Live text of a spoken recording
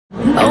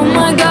Oh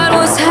my God,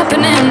 what's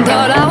happening?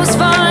 Thought I was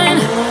fine.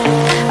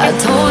 I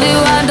told you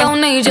I don't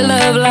need your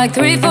love like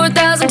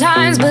 3,000-4,000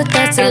 times, but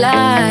that's a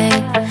lie.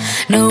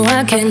 No,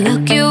 I can't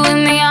look you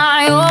in the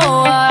eye. Oh,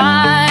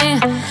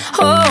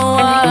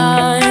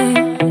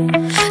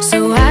 so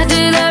I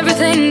did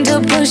everything to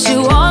push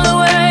you all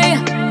away,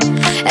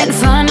 and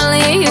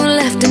finally you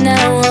left, and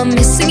now I'm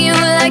missing you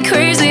like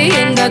crazy,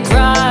 and I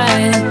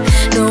cry.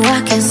 No,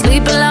 I can't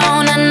sleep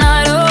alone at night.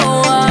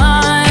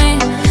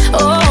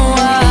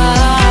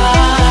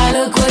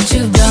 Look what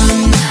you've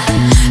done.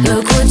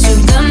 Look what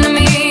you've done to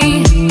me.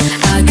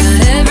 I got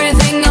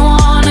everything I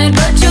wanted,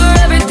 but you're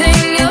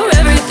everything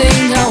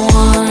I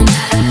want.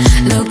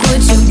 Look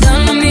what you've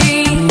done to me.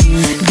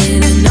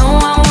 Didn't know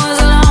I was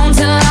alone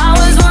till I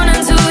was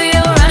running to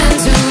you, running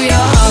to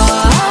your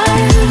heart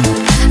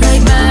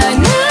like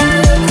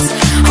magnets.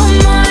 Oh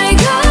my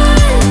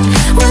God,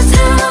 what's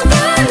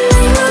happening?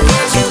 Look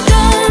what you've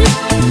done.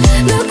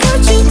 Look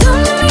what you've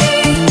done to me.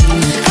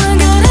 I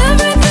got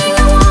everything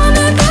I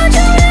wanted, but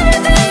you're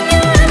everything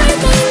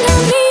I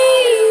need.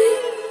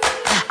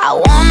 I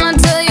wanna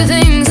tell you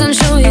things and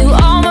show you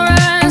all the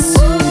rest.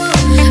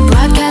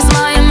 Broadcast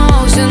my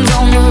emotions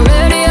on the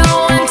radio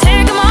and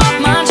take them off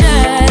my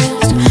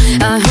chest.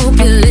 I hope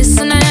you're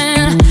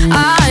listening.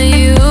 Are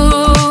you?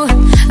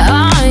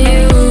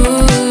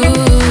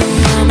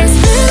 I'm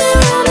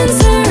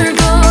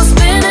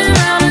spinning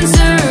round in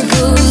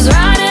circles,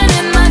 writing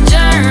in my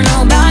journal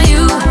about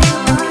you.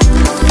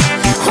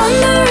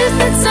 Wonder if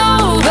it's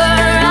over,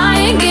 I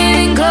ain't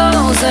getting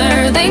closer.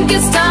 Think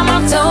it's time I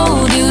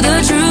told you the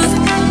truth.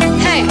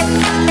 Hey,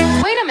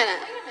 wait a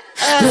minute.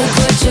 Look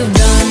what you've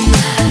done.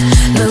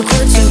 Look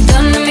what you've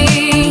done to me.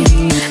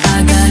 I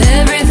got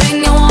everything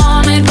I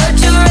wanted, but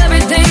you're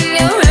everything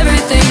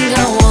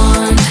I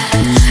want.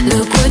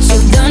 Look what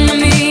you've done to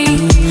me.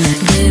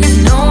 Didn't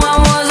know I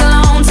was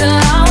alone till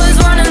I was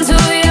running to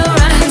you,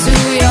 running to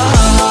your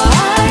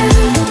heart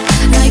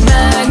like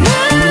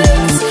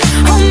magnets.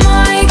 Oh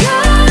my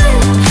God,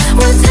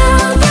 what's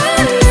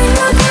happening?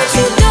 Look what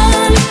you've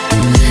done.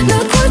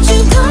 Look what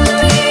you've done to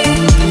me.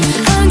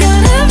 I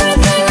got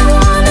everything I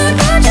wanted,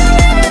 but you're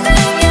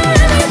everything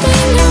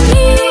I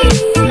need.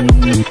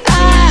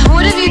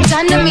 What have you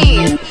done to me?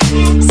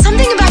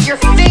 Something about your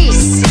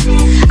face.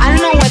 I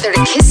don't know whether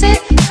to kiss it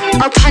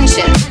or punch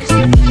it.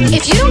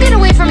 If you don't get